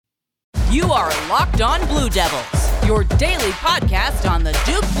You are Locked On Blue Devils, your daily podcast on the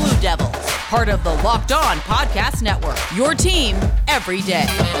Duke Blue Devils, part of the Locked On Podcast Network, your team every day.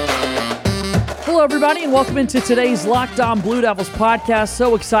 Hello, everybody, and welcome into today's Locked On Blue Devils podcast.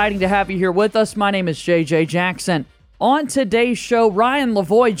 So exciting to have you here with us. My name is JJ Jackson. On today's show, Ryan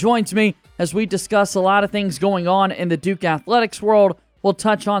Lavoie joins me as we discuss a lot of things going on in the Duke athletics world. We'll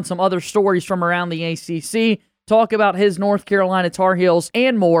touch on some other stories from around the ACC, talk about his North Carolina Tar Heels,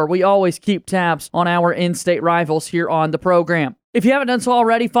 and more. We always keep tabs on our in-state rivals here on the program. If you haven't done so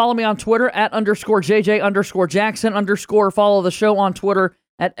already, follow me on Twitter at _JJ_Jackson_. Follow the show on Twitter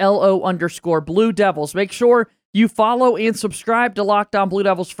at LO_Blue Devils. Make sure you follow and subscribe to Locked On Blue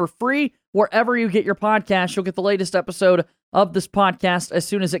Devils for free wherever you get your podcast. You'll get the latest episode of this podcast as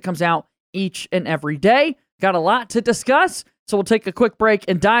soon as it comes out each and every day. Got a lot to discuss, so we'll take a quick break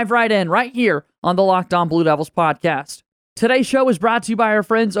and dive right in right here on the Locked On Blue Devils podcast. Today's show is brought to you by our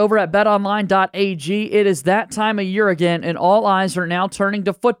friends over at betonline.ag. It is that time of year again, and all eyes are now turning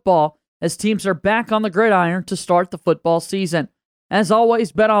to football as teams are back on the gridiron to start the football season. As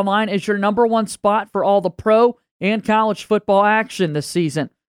always, BetOnline is your number one spot for all the pro and college football action this season.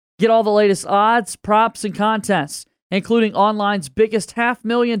 Get all the latest odds, props, and contests, including online's biggest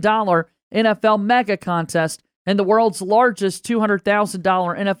 $500,000 NFL Mega Contest and the world's largest $200,000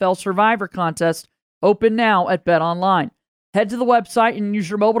 NFL Survivor Contest, open now at BetOnline. Head to the website and use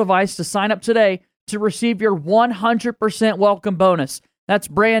your mobile device to sign up today to receive your 100% welcome bonus. That's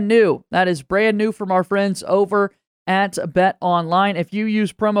brand new. That is brand new from our friends over at BetOnline. If you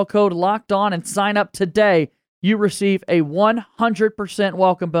use promo code LOCKEDON and sign up today, you receive a 100%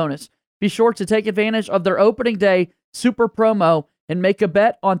 welcome bonus. Be sure to take advantage of their opening day super promo and make a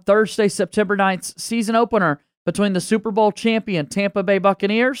bet on Thursday, September 9th's season opener between the Super Bowl champion Tampa Bay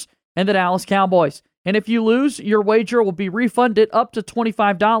Buccaneers and the Dallas Cowboys. And if you lose, your wager will be refunded up to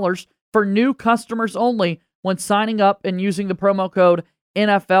 $25 for new customers only when signing up and using the promo code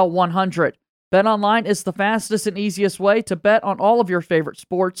NFL100. BetOnline is the fastest and easiest way to bet on all of your favorite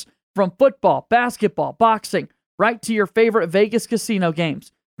sports, from football, basketball, boxing, right to your favorite Vegas casino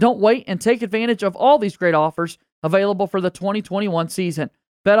games. Don't wait and take advantage of all these great offers available for the 2021 season.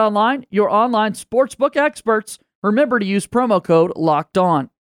 BetOnline, your online sportsbook experts. Remember to use promo code LOCKEDON.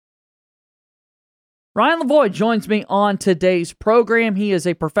 Ryan Lavoie joins me on today's program. He is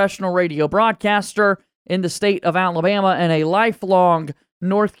a professional radio broadcaster in the state of Alabama and a lifelong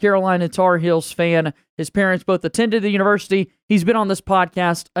North Carolina Tar Heels fan. His parents both attended the university. He's been on this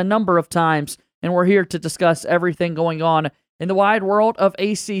podcast a number of times, and we're here to discuss everything going on in the wide world of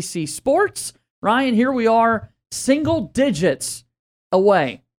ACC sports. Ryan, here we are, single digits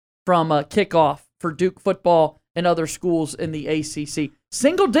away from kickoff for Duke football and other schools in the ACC.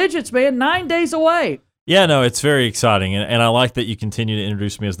 Single digits, man, 9 days away. Yeah, no, it's very exciting, and I like that you continue to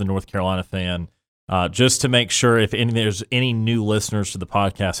introduce me as the North Carolina fan, just to make sure if there's any new listeners to the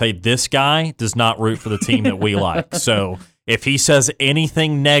podcast, hey, this guy does not root for the team that we like. So if he says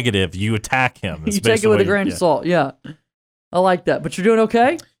anything negative, you attack him. You take it with a grain of salt, yeah. I like that. But you're doing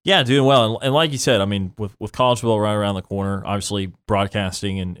okay? Yeah, doing well. And like you said, I mean, with college football right around the corner, obviously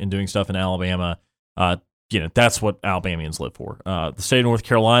broadcasting and doing stuff in Alabama, that's what Alabamians live for. The state of North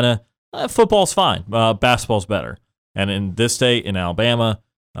Carolina, football's fine. Basketball's better. And in this state, in Alabama,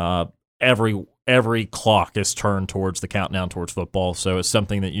 every clock is turned towards the countdown towards football. So it's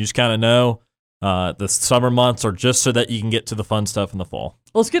something that you just kind of know. The summer months are just so that you can get to the fun stuff in the fall.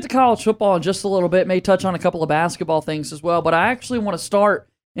 Let's get to college football in just a little bit. May touch on a couple of basketball things as well. But I actually want to start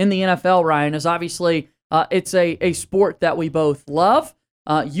in the NFL, Ryan, as obviously it's a sport that we both love.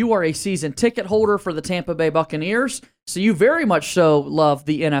 You are a season ticket holder for the Tampa Bay Buccaneers, so you very much so love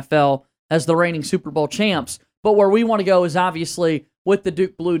the NFL as the reigning Super Bowl champs. But where we want to go is obviously with the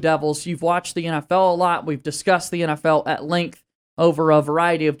Duke Blue Devils. You've watched the NFL a lot. We've discussed the NFL at length over a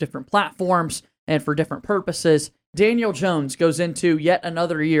variety of different platforms and for different purposes. Daniel Jones goes into yet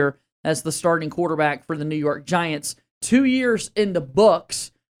another year as the starting quarterback for the New York Giants. 2 years in the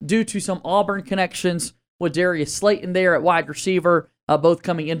books due to some Auburn connections with Darius Slayton there at wide receiver, both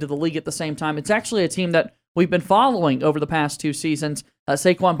coming into the league at the same time. It's actually a team that we've been following over the past 2 seasons.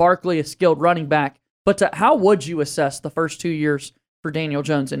 Saquon Barkley, a skilled running back. But how would you assess the first 2 years for Daniel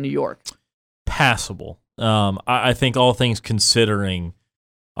Jones in New York? Passable. I think all things considering,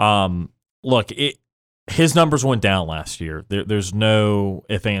 look, his numbers went down last year. There's no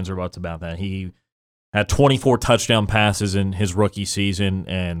ifs, ands, or buts about that. He had 24 touchdown passes in his rookie season,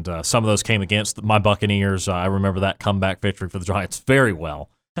 and some of those came against my Buccaneers. I remember that comeback victory for the Giants very well.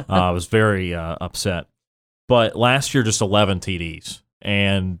 I was very upset. But last year, just 11 TDs,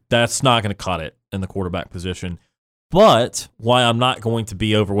 and that's not going to cut it in the quarterback position. But why I'm not going to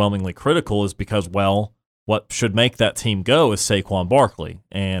be overwhelmingly critical is because, well, what should make that team go is Saquon Barkley,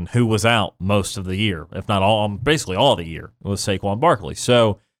 and who was out most of the year, if not all, basically all the year, was Saquon Barkley.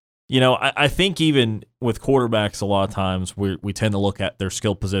 So, I think even with quarterbacks, a lot of times we tend to look at their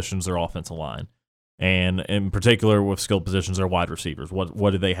skill positions, their offensive line, and in particular with skill positions, their wide receivers.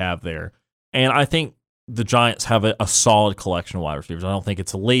 What do they have there? And I think the Giants have a solid collection of wide receivers. I don't think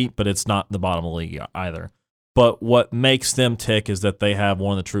it's elite, but it's not the bottom of the league either. But what makes them tick is that they have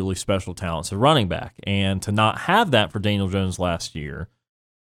one of the truly special talents at running back. And to not have that for Daniel Jones last year,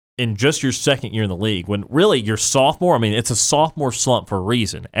 in just your second year in the league, when really your sophomore, it's a sophomore slump for a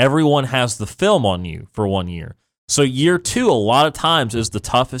reason. Everyone has the film on you for 1 year. So year two, a lot of times, is the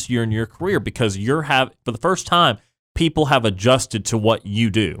toughest year in your career because for the first time, people have adjusted to what you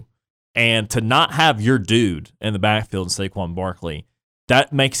do. And to not have your dude in the backfield, Saquon Barkley,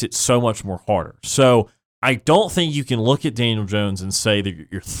 that makes it so much more harder. So I don't think you can look at Daniel Jones and say that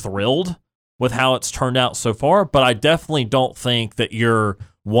you're thrilled with how it's turned out so far, but I definitely don't think that you're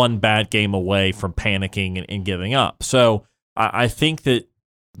one bad game away from panicking and giving up. So I think that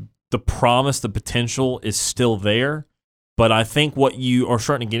the promise, the potential is still there, but I think what you are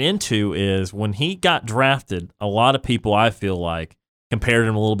starting to get into is when he got drafted, a lot of people, I feel like, compared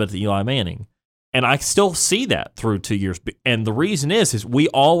him a little bit to Eli Manning. And I still see that through 2 years. And the reason is we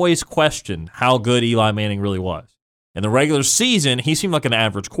always questioned how good Eli Manning really was. In the regular season, he seemed like an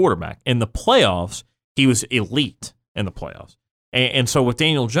average quarterback. In the playoffs, he was elite in the playoffs. And so with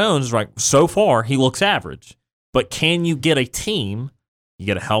Daniel Jones, right, so far, he looks average. But can you get a team, you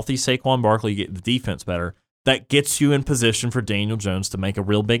get a healthy Saquon Barkley, you get the defense better, that gets you in position for Daniel Jones to make a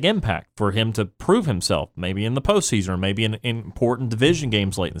real big impact, for him to prove himself, maybe in the postseason or maybe in important division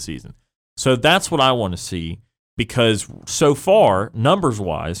games late in the season. So that's what I want to see, because so far,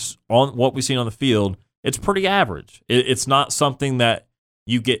 numbers-wise, on what we've seen on the field, it's pretty average. It's not something that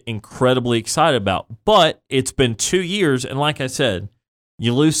you get incredibly excited about, but it's been 2 years, and like I said,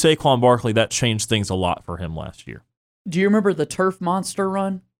 you lose Saquon Barkley, that changed things a lot for him last year. Do you remember the turf monster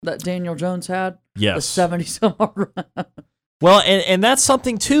run that Daniel Jones had? Yes. The 70-some run. Well, and that's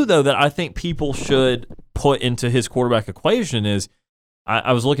something, too, though, that I think people should put into his quarterback equation is,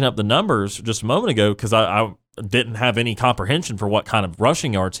 I was looking up the numbers just a moment ago because I didn't have any comprehension for what kind of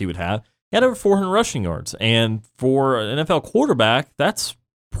rushing yards he would have. He had over 400 rushing yards, and for an NFL quarterback, that's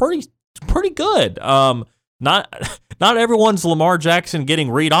pretty good. Not everyone's Lamar Jackson getting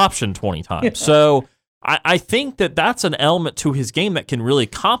read option 20 times. Yeah. So I think that's an element to his game that can really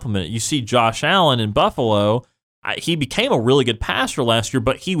complement it. You see Josh Allen in Buffalo. He became a really good passer last year,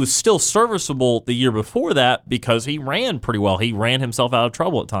 but he was still serviceable the year before that because he ran pretty well. He ran himself out of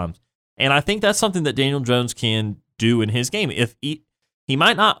trouble at times. And I think that's something that Daniel Jones can do in his game. If he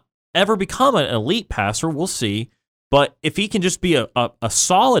might not ever become an elite passer, we'll see. But if he can just be a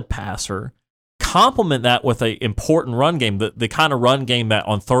solid passer, complement that with an important run game, the kind of run game that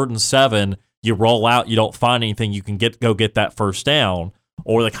on 3rd and 7, you roll out, you don't find anything, you can go get that first down,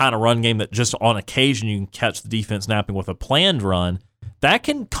 or the kind of run game that just on occasion you can catch the defense napping with a planned run, that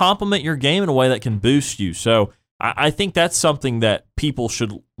can complement your game in a way that can boost you. So I think that's something that people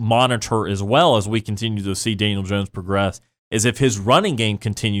should monitor as well as we continue to see Daniel Jones progress, is if his running game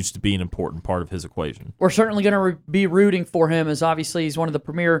continues to be an important part of his equation. We're certainly going to be rooting for him, as obviously he's one of the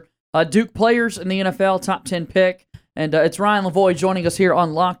premier Duke players in the NFL, top 10 pick. And it's Ryan Lavoie joining us here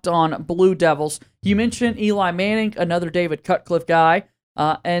on Locked On Blue Devils. You mentioned Eli Manning, another David Cutcliffe guy.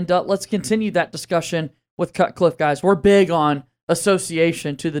 And let's continue that discussion with Cutcliffe guys. We're big on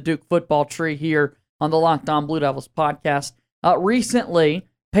association to the Duke football tree here on the Locked On Blue Devils podcast. Recently,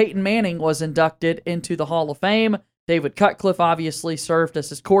 Peyton Manning was inducted into the Hall of Fame. David Cutcliffe obviously served as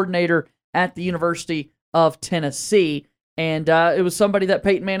his coordinator at the University of Tennessee. And it was somebody that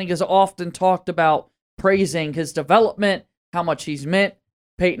Peyton Manning has often talked about, praising his development, how much he's meant.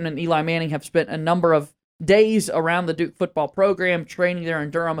 Peyton and Eli Manning have spent a number of days around the Duke football program, training there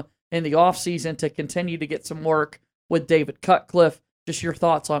in Durham in the offseason to continue to get some work with David Cutcliffe. Just your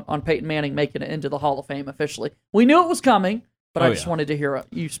thoughts on Peyton Manning making it into the Hall of Fame officially. We knew it was coming, but I just wanted to hear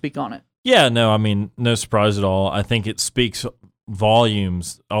you speak on it. Yeah, no, no surprise at all. I think it speaks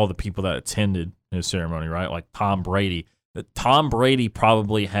volumes, all the people that attended his ceremony, right? Like Tom Brady. Tom Brady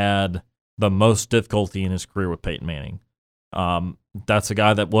probably had the most difficulty in his career with Peyton Manning. That's a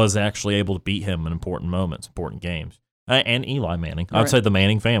guy that was actually able to beat him in important moments, important games. And Eli Manning. I'd say the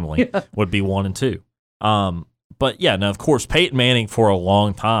Manning family would be 1 and 2. But yeah, now of course Peyton Manning for a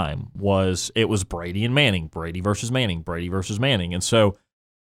long time was Brady and Manning, Brady versus Manning, Brady versus Manning. And so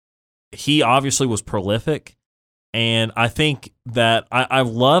he obviously was prolific. And I think that I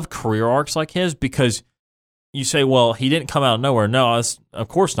love career arcs like his because you say, well, he didn't come out of nowhere. No, of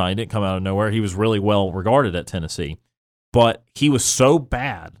course not. He didn't come out of nowhere. He was really well regarded at Tennessee. But he was so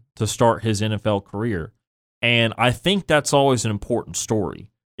bad to start his NFL career. And I think that's always an important story,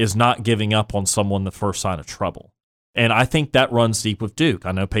 is not giving up on someone the first sign of trouble. And I think that runs deep with Duke.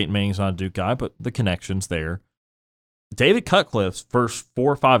 I know Peyton Manning's not a Duke guy, but the connection's there. David Cutcliffe's first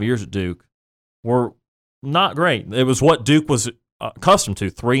 4 or 5 years at Duke were not great. It was what Duke was accustomed to,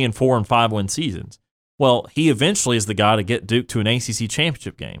 3 and 4 and 5 win seasons. Well, he eventually is the guy to get Duke to an ACC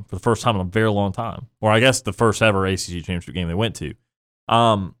championship game for the first time in a very long time. Or I guess the first ever ACC championship game they went to.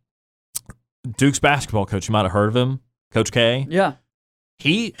 Duke's basketball coach, you might have heard of him, Coach K. Yeah.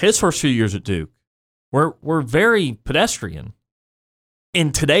 His first few years at Duke were very pedestrian.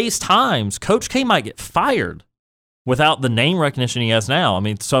 In today's times, Coach K might get fired without the name recognition he has now. I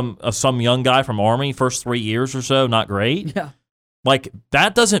mean, some young guy from Army, first 3 years or so, not great. Yeah. Like,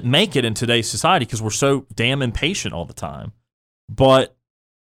 that doesn't make it in today's society because we're so damn impatient all the time. But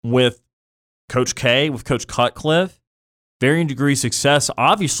with Coach K, with Coach Cutcliffe, varying degree of success,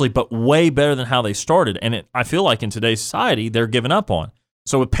 obviously, but way better than how they started. And I feel like in today's society, they're giving up on.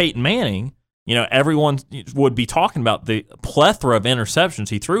 So with Peyton Manning, everyone would be talking about the plethora of interceptions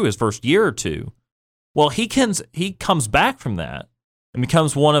he threw his first year or two. Well, he comes back from that and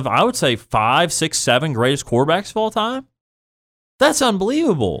becomes one of, I would say, 5, 6, 7 greatest quarterbacks of all time. That's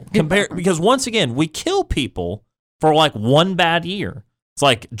unbelievable. Because once again, we kill people for like one bad year. It's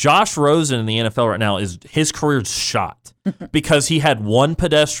like Josh Rosen in the NFL right now, his career's shot because he had one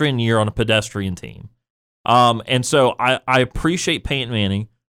pedestrian year on a pedestrian team. And so I appreciate Peyton Manning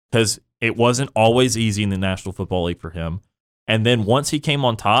because it wasn't always easy in the National Football League for him. And then once he came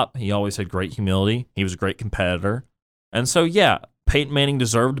on top, he always had great humility. He was a great competitor. And so, yeah, Peyton Manning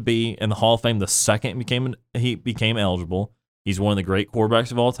deserved to be in the Hall of Fame the second he became eligible. He's one of the great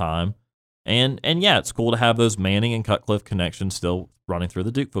quarterbacks of all time. And yeah, it's cool to have those Manning and Cutcliffe connections still running through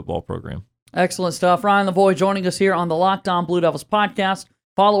the Duke football program. Excellent stuff. Ryan Lavoie joining us here on the Locked On Blue Devils podcast.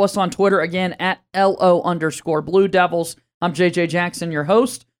 Follow us on Twitter again at @LO_Blue Devils. I'm JJ Jackson, your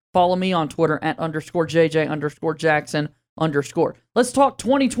host. Follow me on Twitter at _JJ_Jackson_. Let's talk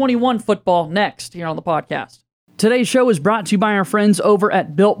 2021 football next here on the podcast. Today's show is brought to you by our friends over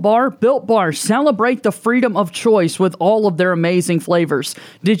at Built Bar. Built Bar, celebrate the freedom of choice with all of their amazing flavors.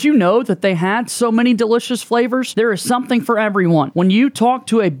 Did you know that they had so many delicious flavors? There is something for everyone. When you talk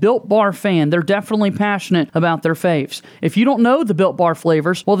to a Built Bar fan, they're definitely passionate about their faves. If you don't know the Built Bar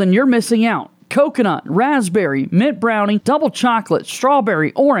flavors, well then you're missing out. Coconut, raspberry, mint brownie, double chocolate,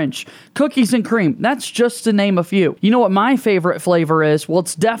 strawberry, orange, cookies and cream. That's just to name a few. You know what my favorite flavor is? Well,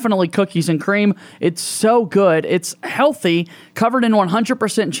 it's definitely cookies and cream. It's so good. It's healthy, covered in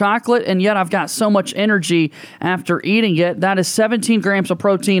 100% chocolate, and yet I've got so much energy after eating it. That is 17 grams of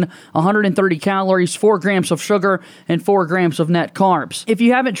protein, 130 calories, 4 grams of sugar, and 4 grams of net carbs. If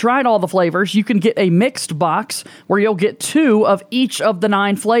you haven't tried all the flavors, you can get a mixed box where you'll get 2 of each of the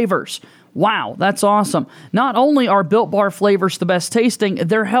 9 flavors. Wow, that's awesome. Not only are Built Bar flavors the best tasting,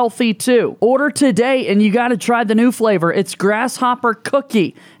 they're healthy too. Order today and you got to try the new flavor. It's Grasshopper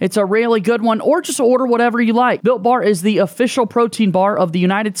Cookie. It's a really good one, or just order whatever you like. Built Bar is the official protein bar of the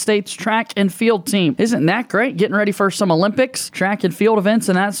United States track and field team. Isn't that great? Getting ready for some Olympics, track and field events,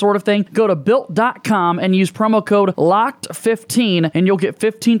 and that sort of thing. Go to Built.com and use promo code LOCKED15 and you'll get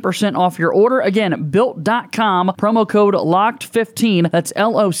 15% off your order. Again, Built.com, promo code LOCKED15. That's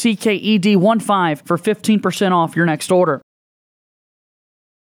LOCKED15 for 15% off your next order.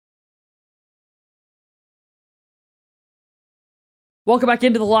 Welcome back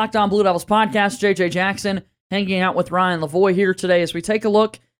into the Locked On Blue Devils podcast. JJ Jackson hanging out with Ryan Lavoie here today as we take a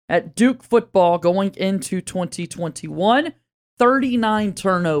look at Duke football going into 2021. 39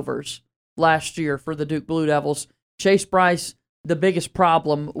 turnovers last year for the Duke Blue Devils. Chase Brice, the biggest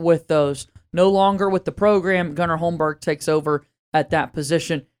problem with those. No longer with the program. Gunnar Holmberg takes over at that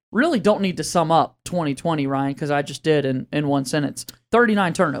position. Really don't need to sum up 2020, Ryan, because I just did in one sentence.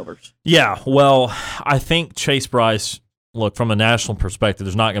 39 turnovers. Yeah, well, I think Chase Brice, look, from a national perspective,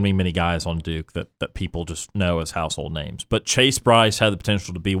 there's not going to be many guys on Duke that people just know as household names. But Chase Brice had the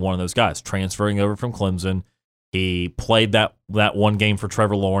potential to be one of those guys, transferring over from Clemson. He played that one game for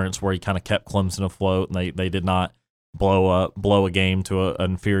Trevor Lawrence where he kind of kept Clemson afloat, and they did not blow a game to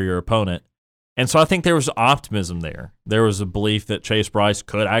an inferior opponent. And so I think there was optimism there. There was a belief that Chase Brice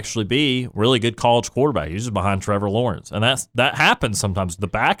could actually be a really good college quarterback. He's just behind Trevor Lawrence. And that happens sometimes. The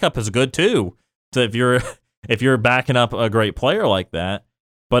backup is good too. So if you're backing up a great player like that.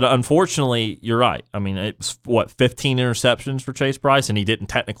 But unfortunately, you're right. I mean, it's 15 interceptions for Chase Brice, and he didn't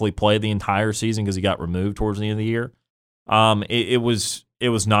technically play the entire season because he got removed towards the end of the year. It was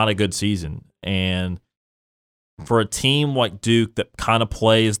not a good season. And for a team like Duke that kind of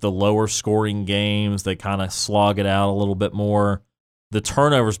plays the lower scoring games, they kind of slog it out a little bit more, the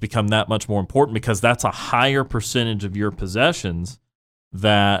turnovers become that much more important because that's a higher percentage of your possessions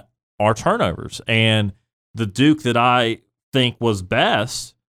that are turnovers. And the Duke that I think was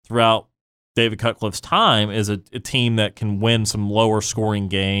best throughout David Cutcliffe's time is a team that can win some lower scoring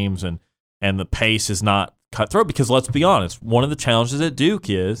games and the pace is not cutthroat, because let's be honest, one of the challenges at Duke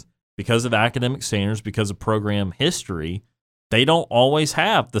is because of academic standards, because of program history, they don't always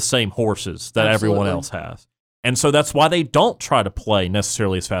have the same horses that everyone else has. And so that's why they don't try to play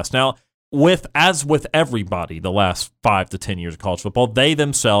necessarily as fast. Now, as with everybody the last 5 to 10 years of college football, they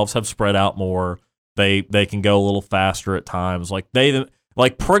themselves have spread out more. They can go a little faster at times.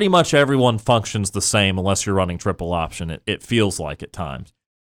 Like pretty much everyone functions the same unless you're running triple option. It feels like at times.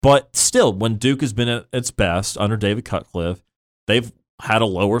 But still, when Duke has been at its best under David Cutcliffe, they've had a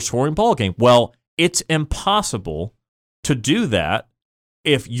lower scoring ball game. Well, it's impossible to do that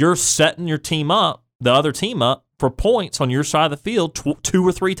if you're setting your team up, the other team up, for points on your side of the field 2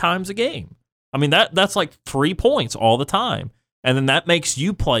 or 3 times a game. I mean, that's like 3 points all the time. And then that makes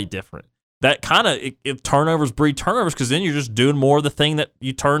you play different. That kind of, if turnovers breed turnovers, because then you're just doing more of the thing that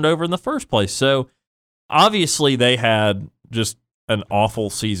you turned over in the first place. So obviously they had just an awful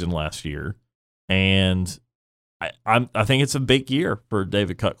season last year. And I think it's a big year for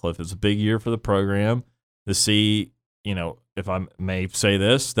David Cutcliffe. It's a big year for the program to see, if I may say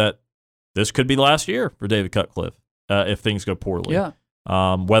this, that this could be last year for David Cutcliffe if things go poorly. Yeah.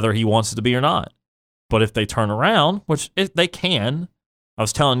 Whether he wants it to be or not. But if they turn around, which they can, I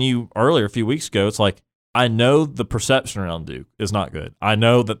was telling you earlier a few weeks ago, it's like, I know the perception around Duke is not good. I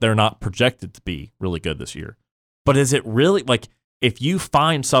know that they're not projected to be really good this year. But is it really, like, if you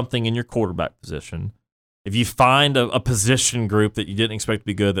find something in your quarterback position, if you find a position group that you didn't expect to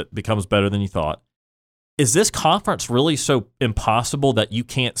be good that becomes better than you thought, is this conference really so impossible that you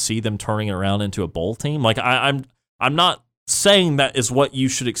can't see them turning it around into a bowl team? Like, I'm not saying that is what you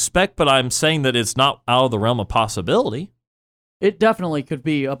should expect, but I'm saying that it's not out of the realm of possibility. It definitely could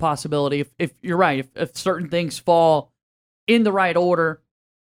be a possibility if you're right. If certain things fall in the right order,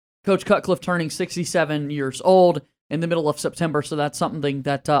 Coach Cutcliffe turning 67 years old in the middle of September, so that's something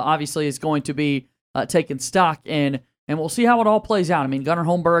that obviously is going to be taken stock in, and we'll see how it all plays out. I mean, Gunnar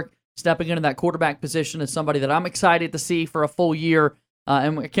Holmberg stepping into that quarterback position is somebody that I'm excited to see for a full year,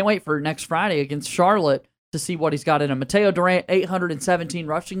 and I can't wait for next Friday against Charlotte to see what he's got in him. Mateo Durant, 817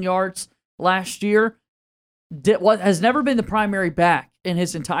 rushing yards last year. What has never been the primary back in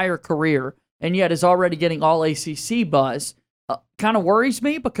his entire career, and yet is already getting all ACC buzz. Kind of worries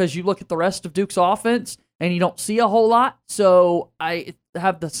me because you look at the rest of Duke's offense and you don't see a whole lot. So I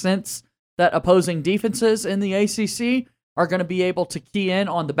have the sense that opposing defenses in the ACC are going to be able to key in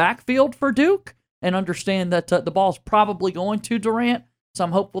on the backfield for Duke and understand that the ball's probably going to Durant. So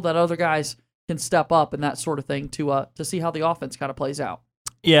I'm hopeful that other guys can step up and that sort of thing to see how the offense kind of plays out.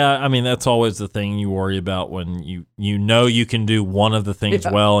 Yeah, I mean, that's always the thing you worry about when you know you can do one of the things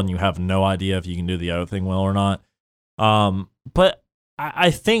well and you have no idea if you can do the other thing well or not. But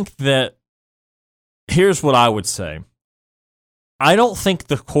I think that here's what I would say. I don't think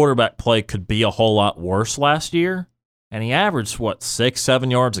the quarterback play could be a whole lot worse last year, and he averaged,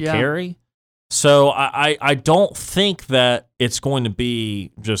 6-7 yards a carry? So I don't think that it's going to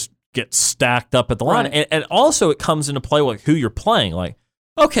be just get stacked up at the line. Right. And also it comes into play like who you're playing. Like,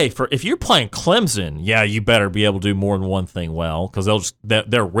 okay, if you're playing Clemson, yeah, you better be able to do more than one thing well because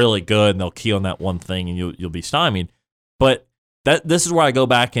they're really good and they'll key on that one thing and you'll be stymied. But this is where I go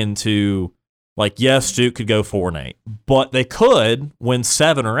back into, like, yes, Duke could go 4-8, but they could win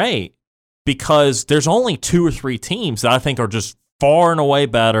 7 or 8 because there's only 2 or 3 teams that I think are just far and away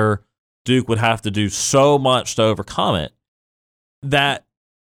better. Duke would have to do so much to overcome it. That,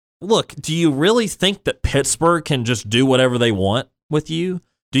 look, do you really think that Pittsburgh can just do whatever they want with you?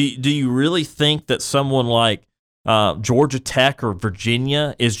 Do you really think that someone like Georgia Tech or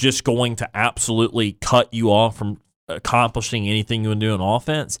Virginia is just going to absolutely cut you off from accomplishing anything you want to do in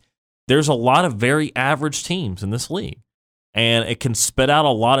offense? There's a lot of very average teams in this league, and it can spit out a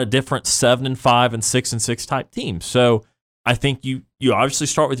lot of different 7-5 and 6-6 type teams. So I think you obviously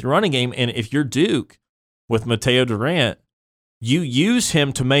start with your running game, and if you're Duke with Mateo Durant, you use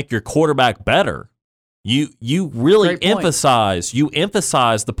him to make your quarterback better. You really emphasize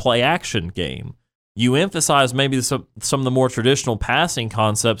the play action game. You emphasize maybe some of the more traditional passing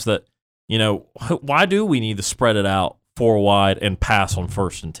concepts that, why do we need to spread it out 4 wide and pass on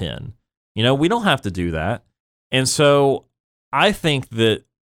 1st and 10? We don't have to do that. And so I think that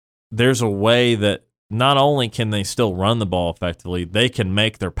there's a way that not only can they still run the ball effectively, they can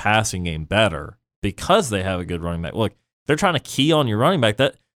make their passing game better because they have a good running back. Look, they're trying to key on your running back.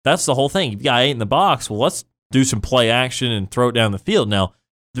 That's the whole thing. You've got 8 in the box. Well, let's do some play action and throw it down the field. Now,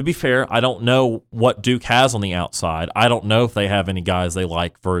 to be fair, I don't know what Duke has on the outside. I don't know if they have any guys they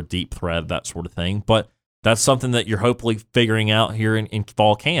like for a deep threat, that sort of thing. But that's something that you're hopefully figuring out here in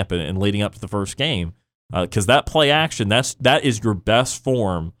fall camp and leading up to the first game. Because that play action, that is your best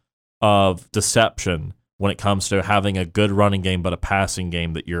form of deception when it comes to having a good running game but a passing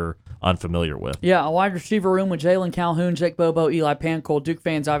game that you're unfamiliar with. Yeah, a wide receiver room with Jalen Calhoun, Jake Bobo, Eli Pancol. Duke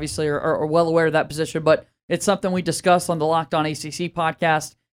fans obviously are well aware of that position, but it's something we discussed on the Locked On ACC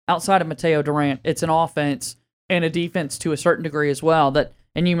podcast. Outside of Mateo Durant, it's an offense and a defense to a certain degree as well.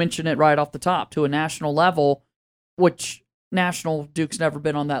 And you mentioned it right off the top, to a national level, which national Duke's never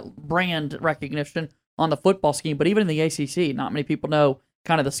been on that brand recognition on the football scheme, but even in the ACC, not many people know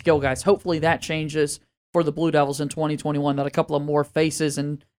kind of the skill guys. Hopefully that changes for the Blue Devils in 2021, that a couple of more faces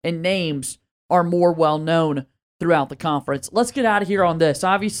and names are more well-known throughout the conference. Let's get out of here on this.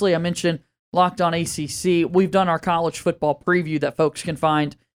 Obviously, I mentioned Locked On ACC. We've done our college football preview that folks can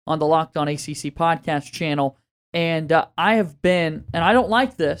find on the Locked On ACC podcast channel, and I have been, and I don't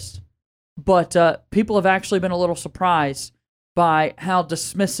like this, but people have actually been a little surprised by how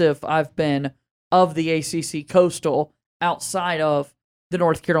dismissive I've been of the ACC Coastal outside of the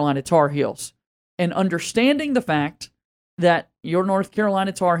North Carolina Tar Heels. And understanding the fact that your North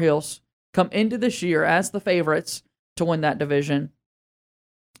Carolina Tar Heels come into this year as the favorites to win that division,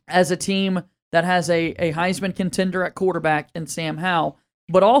 as a team that has a Heisman contender at quarterback in Sam Howell,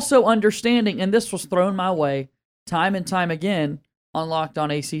 but also understanding, and this was thrown my way time and time again on Locked On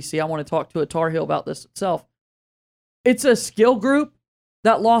ACC, I want to talk to a Tar Heel about this itself. It's a skill group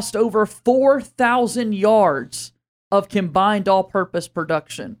that lost over 4,000 yards of combined all-purpose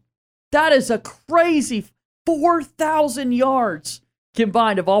production. That is a crazy 4,000 yards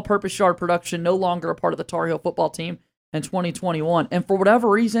combined of all-purpose yard production, no longer a part of the Tar Heel football team in 2021. And for whatever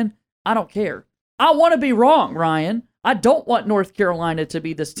reason, I don't care. I want to be wrong, Ryan. I don't want North Carolina to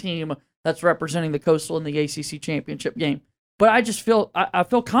be this team that's representing the Coastal in the ACC championship game. But I just feel I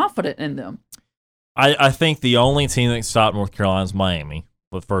feel confident in them. I think the only team that can stop North Carolina is Miami,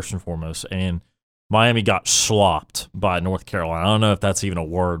 but first and foremost. And Miami got slopped by North Carolina. I don't know if that's even a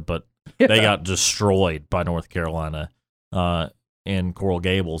word, but they got destroyed by North Carolina in Coral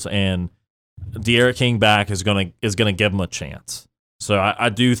Gables. And De'Ara King back is gonna give them a chance. So I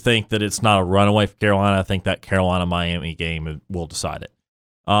do think that it's not a runaway for Carolina. I think that Carolina-Miami game will decide it.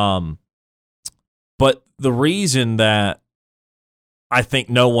 But the reason that I think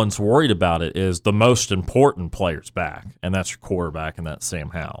no one's worried about it is the most important player's back, and that's your quarterback, and that's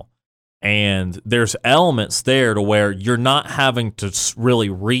Sam Howell. And there's elements there to where you're not having to really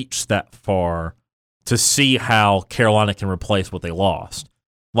reach that far to see how Carolina can replace what they lost.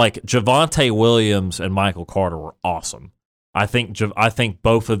 Like Javonte Williams and Michael Carter were awesome. I think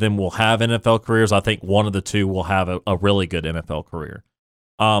both of them will have NFL careers. I think one of the two will have a really good NFL career.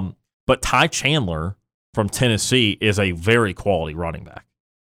 But Ty Chandler from Tennessee is a very quality running back.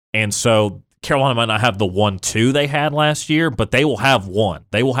 And so Carolina might not have the 1-2 they had last year, but they will have one.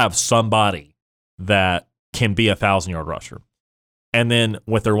 They will have somebody that can be a 1,000-yard rusher. And then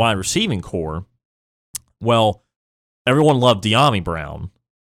with their wide receiving core, well, everyone loved De'Ami Brown,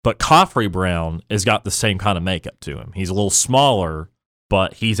 but Khafre Brown has got the same kind of makeup to him. He's a little smaller,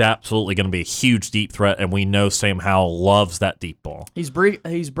 but he's absolutely going to be a huge deep threat, and we know Sam Howell loves that deep ball. He's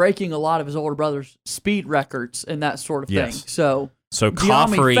breaking a lot of his older brother's speed records and that sort of thing. So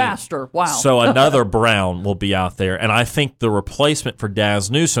Khafre faster. Wow. So another Brown will be out there, and I think the replacement for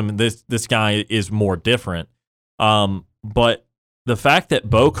Daz Newsome, this guy is more different. But the fact that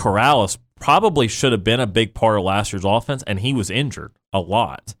Bo Corrales probably should have been a big part of last year's offense, and he was injured a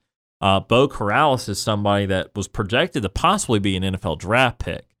lot. Bo Corrales is somebody that was projected to possibly be an NFL draft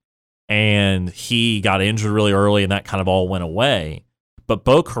pick, and he got injured really early, and that kind of all went away. But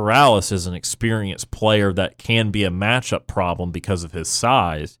Bo Corrales is an experienced player that can be a matchup problem because of his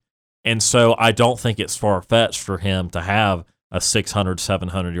size, and so I don't think it's far-fetched for him to have a 600,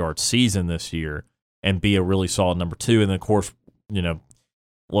 700-yard season this year and be a really solid number two. And then, of course,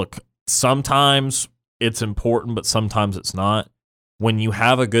 look, sometimes it's important, but sometimes it's not. When you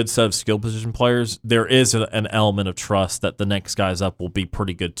have a good set of skill position players, there is an element of trust that the next guys up will be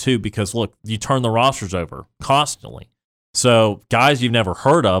pretty good too, because, look, you turn the rosters over constantly. So guys you've never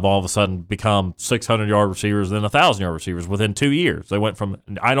heard of all of a sudden become 600-yard receivers and then 1,000-yard receivers within 2 years. They went from,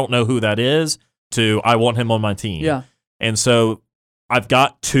 I don't know who that is, to I want him on my team. Yeah. And so I've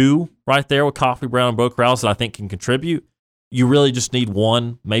got two right there with Khafre Brown and Bo Corrales that I think can contribute. You really just need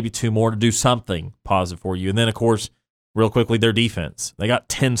one, maybe two more to do something positive for you. And then, of course, real quickly, their defense. They got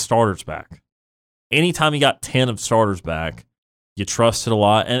 10 starters back. anytime you got 10 of starters back, you trusted a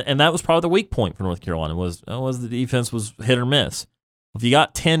lot. And that was probably the weak point for North Carolina was the defense was hit or miss. If you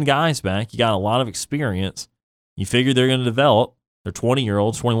got 10 guys back, you got a lot of experience. You figure they're going to develop. They're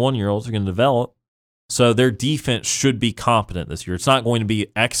 20-year-olds, 21-year-olds are going to develop. So their defense should be competent this year. It's not going to be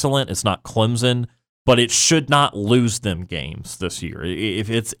excellent. It's not Clemson, but it should not lose them games this year. If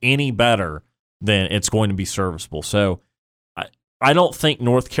it's any better, then it's going to be serviceable. So I don't think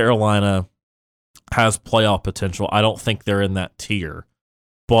North Carolina has playoff potential. I don't think they're in that tier.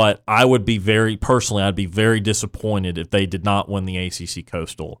 But I would be I'd be very disappointed if they did not win the ACC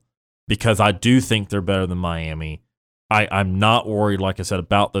Coastal, because I do think they're better than Miami. I'm not worried, like I said,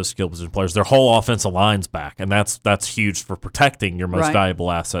 about those skill position players. Their whole offensive line's back, and that's huge for protecting your most valuable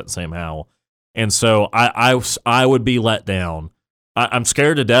asset, Sam Howell. And so I would be let down. I'm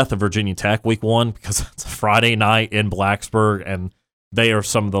scared to death of Virginia Tech week 1 because it's a Friday night in Blacksburg, and they are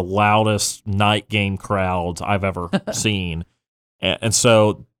some of the loudest night game crowds I've ever seen. And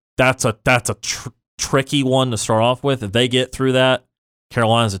so that's a tricky one to start off with. If they get through that,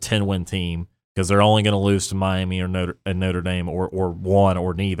 Carolina's a 10-win team, because they're only going to lose to Miami or Notre Dame or one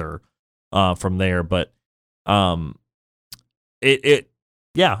or neither from there. But I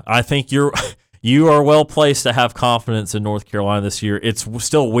think you are well placed to have confidence in North Carolina this year. It's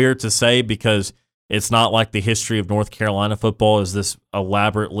still weird to say because it's not like the history of North Carolina football is this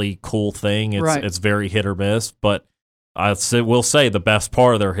elaborately cool thing. It's very hit or miss. But we'll say the best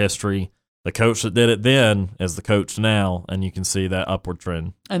part of their history, the coach that did it then is the coach now, and you can see that upward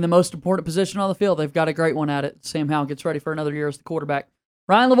trend. And the most important position on the field, they've got a great one at it. Sam Howell gets ready for another year as the quarterback.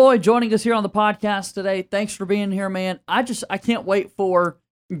 Ryan Lavoie joining us here on the podcast today. Thanks for being here, man. I can't wait for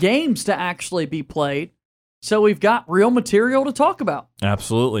games to actually be played, so we've got real material to talk about.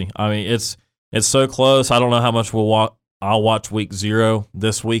 Absolutely. I mean, it's so close. I don't know how much I'll watch week 0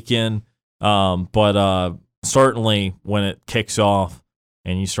 this weekend, but certainly when it kicks off,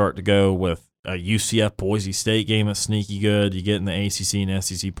 and you start to go with a UCF Boise State game that's sneaky good. You get in the ACC and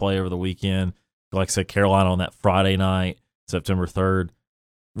SEC play over the weekend. Like I said, Carolina on that Friday night, September 3rd.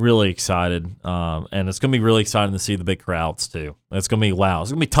 Really excited. And it's going to be really exciting to see the big crowds, too. It's going to be loud.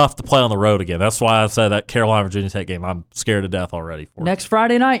 It's going to be tough to play on the road again. That's why I said that Carolina-Virginia Tech game, I'm scared to death already for. Next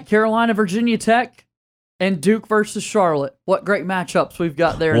Friday night, Carolina-Virginia Tech and Duke versus Charlotte. What great matchups we've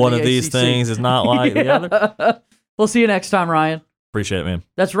got there. One of these things is not like the other. We'll see you next time, Ryan. Appreciate it, man.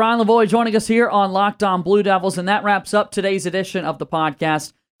 That's Ryan Lavoie joining us here on Locked On Blue Devils, and that wraps up today's edition of the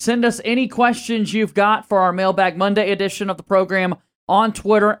podcast. Send us any questions you've got for our Mailbag Monday edition of the program on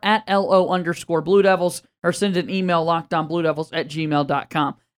Twitter at @LO_Blue Devils, or send an email,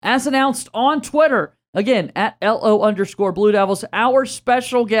 lockedonbluedevils@gmail.com. As announced on Twitter, again, at @LO_Blue Devils, our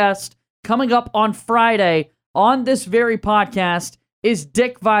special guest coming up on Friday on this very podcast is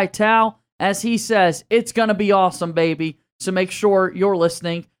Dick Vitale. As he says, it's going to be awesome, baby. So make sure you're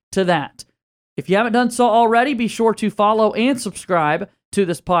listening to that. If you haven't done so already, be sure to follow and subscribe to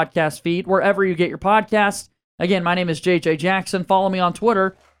this podcast feed wherever you get your podcasts. Again, my name is JJ Jackson. Follow me on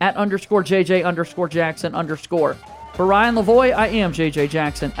Twitter at @JJ_Jackson_. For Ryan Lavoie, I am JJ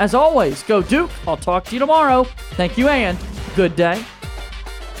Jackson. As always, go Duke. I'll talk to you tomorrow. Thank you and good day.